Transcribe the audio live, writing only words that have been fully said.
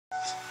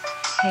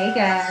Hey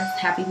guys,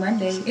 happy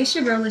Monday. It's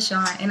your girl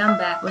LaShawn and I'm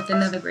back with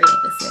another great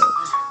episode.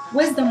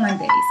 Wisdom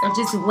Mondays, or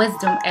just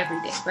wisdom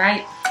every day,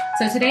 right?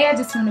 So today I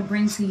just want to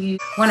bring to you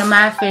one of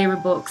my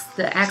favorite books,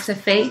 The Acts of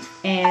Faith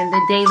and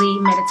the Daily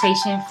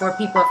Meditation for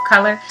People of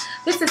Color.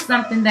 This is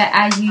something that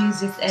I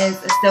use just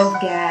as a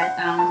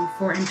self-guide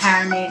for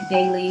empowerment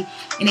daily,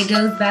 and it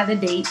goes by the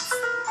dates,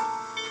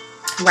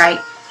 right?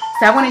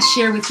 So I want to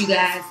share with you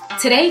guys.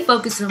 Today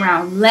focus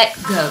around let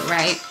go,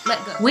 right?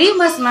 Let go. We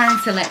must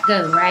learn to let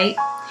go, right?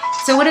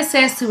 So what it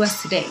says to us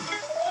today.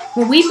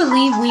 When we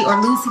believe we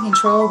are losing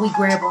control, we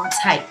grab on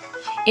tight.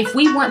 If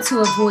we want to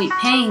avoid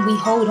pain, we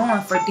hold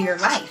on for dear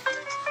life.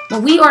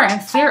 When we are in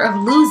fear of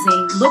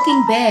losing,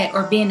 looking bad,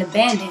 or being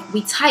abandoned,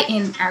 we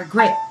tighten our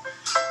grip.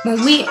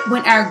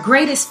 When our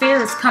greatest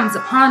fears comes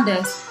upon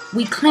us,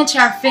 we clench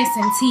our fists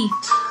and teeth,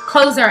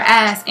 close our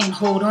eyes, and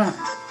hold on.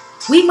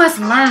 We must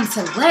learn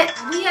to let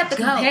go. We have the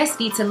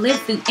capacity to live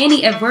through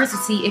any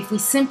adversity if we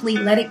simply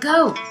let it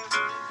go.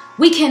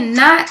 We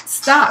cannot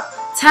stop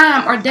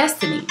time or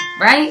destiny,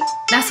 right?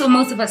 That's what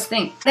most of us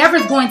think.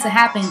 Whatever's going to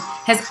happen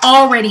has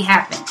already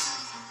happened.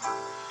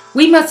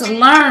 We must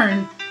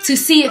learn to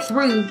see it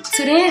through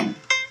to the end.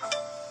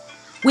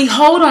 We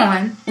hold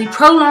on, we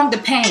prolong the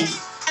pain.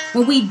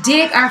 When we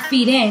dig our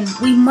feet in,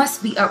 we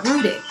must be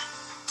uprooted.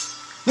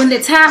 When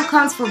the time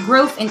comes for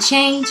growth and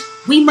change,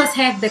 we must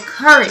have the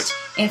courage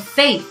and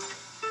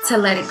faith to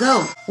let it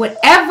go.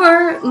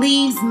 Whatever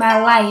leaves my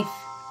life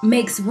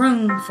makes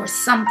room for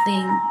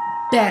something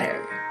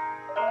better.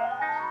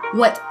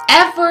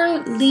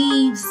 Whatever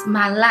leaves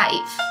my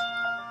life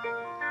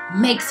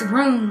makes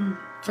room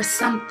for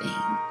something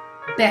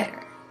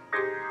better.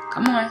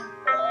 Come on,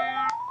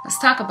 let's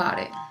talk about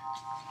it.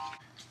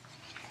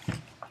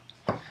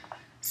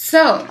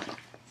 So,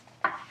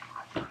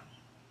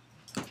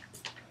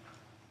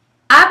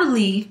 I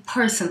believe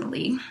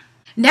personally,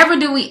 never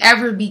do we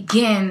ever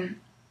begin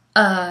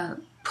a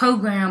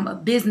program, a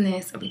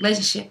business, a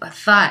relationship, a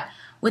thought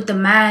with the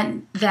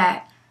mind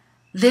that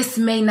this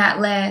may not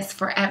last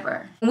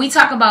forever. When we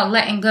talk about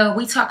letting go,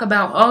 we talk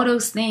about all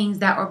those things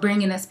that are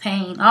bringing us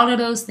pain, all of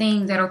those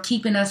things that are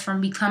keeping us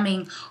from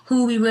becoming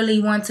who we really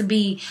want to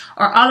be,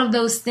 or all of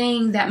those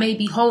things that may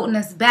be holding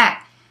us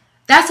back.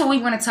 That's what we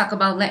want to talk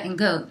about, letting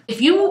go.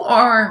 If you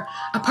are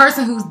a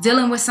person who's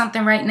dealing with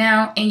something right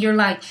now and you're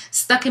like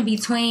stuck in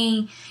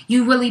between,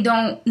 you really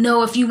don't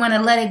know if you want to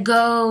let it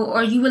go,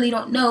 or you really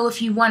don't know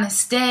if you want to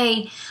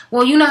stay.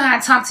 Well, you know how I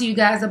talk to you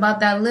guys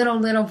about that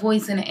little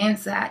voice in the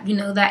inside, you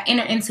know, that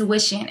inner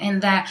intuition,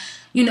 and that,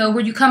 you know,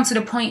 where you come to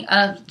the point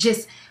of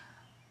just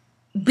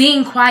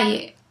being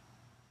quiet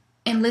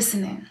and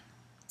listening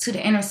to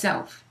the inner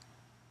self.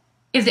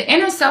 If the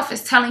inner self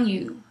is telling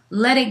you,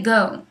 let it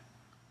go,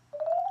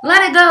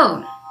 let it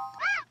go.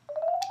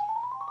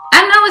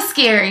 I know it's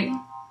scary,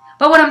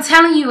 but what I'm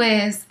telling you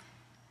is,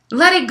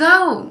 let it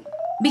go.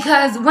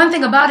 Because one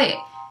thing about it,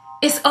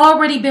 it's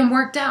already been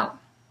worked out.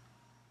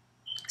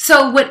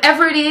 So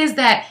whatever it is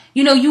that,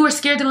 you know, you are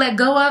scared to let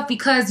go of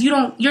because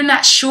you're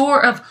not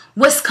sure of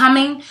what's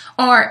coming,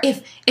 or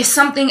if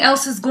something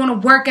else is going to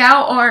work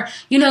out, or,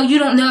 you know, you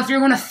don't know if you're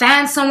going to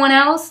find someone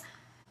else.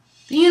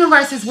 The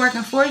universe is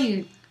working for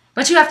you.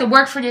 But you have to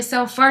work for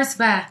yourself first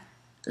by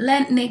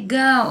letting it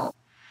go.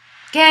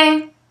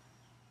 Okay?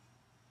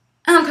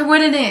 I don't care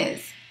what it is.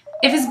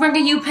 If it's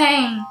bringing you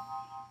pain,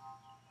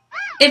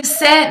 if it's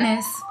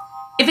sadness,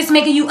 if it's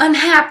making you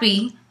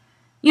unhappy,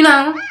 you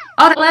know,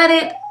 let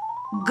it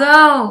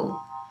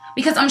go.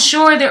 Because I'm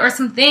sure there are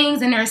some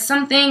things, and there's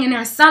something, and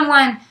there's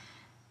someone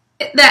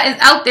that is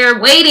out there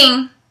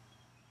waiting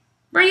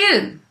for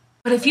you.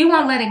 But if you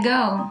won't let it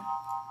go,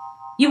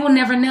 you will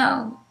never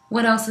know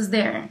what else is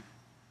there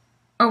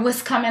or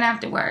what's coming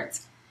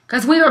afterwards.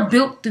 Because we are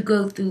built to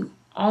go through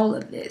all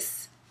of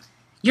this.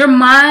 Your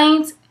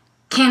mind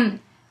can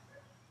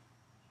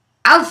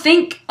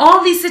outthink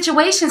all these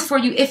situations for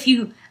you if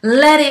you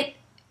let it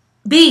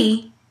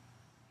be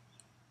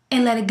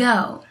and let it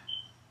go.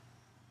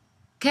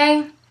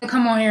 Okay? I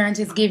come on here and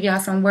just give y'all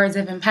some words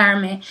of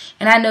empowerment.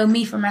 And I know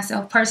me, for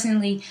myself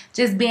personally,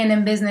 just being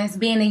in business,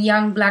 being a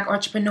young black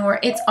entrepreneur,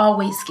 it's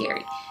always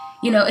scary.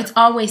 You know, it's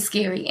always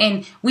scary,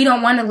 and we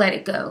don't want to let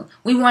it go.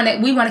 We want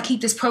to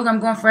keep this program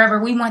going forever.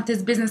 We want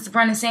this business to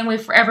run the same way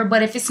forever.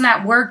 But if it's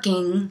not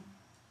working,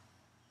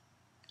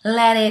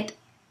 let it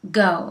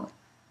go.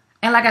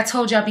 And like I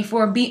told y'all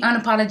before, be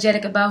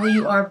unapologetic about who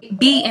you are.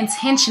 Be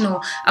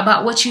intentional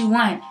about what you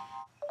want.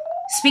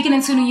 Speak it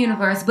into the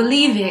universe.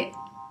 Believe it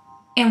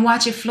and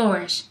watch it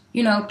flourish.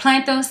 You know,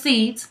 plant those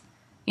seeds.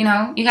 You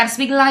know, you got to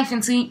speak life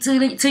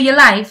into your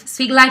life.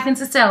 Speak life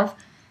into self.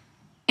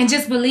 And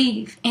just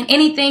believe. And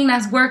anything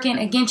that's working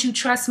against you,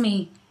 trust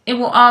me, it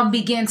will all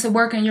begin to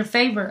work in your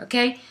favor,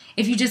 okay?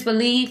 If you just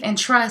believe and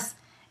trust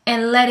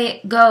and let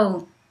it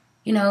go.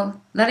 You know,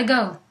 let it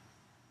go.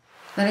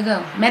 Let it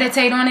go.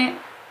 Meditate on it.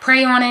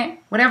 Pray on it.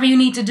 Whatever you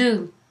need to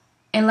do.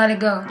 And let it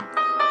go.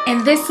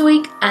 And this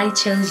week, I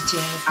chose jazz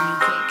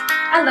music.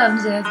 I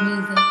love jazz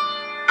music.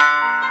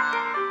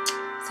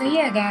 So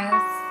yeah, guys.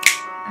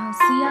 I'll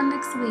see y'all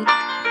next week.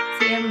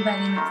 See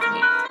everybody next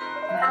week.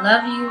 And I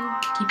love you.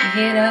 Keep your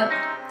head up.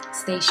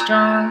 Stay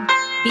strong.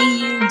 Be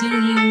you. Do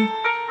you.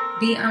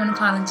 Be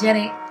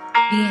unapologetic.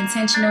 Be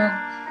intentional.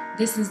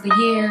 This is the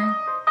year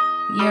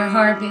of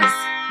harvest.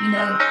 You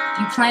know,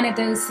 you planted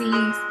those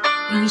seeds,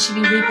 and you should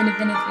be reaping the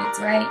benefits,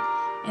 right?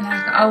 And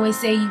I always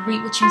say, you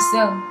reap what you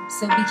sow.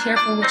 So be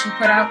careful what you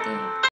put out there.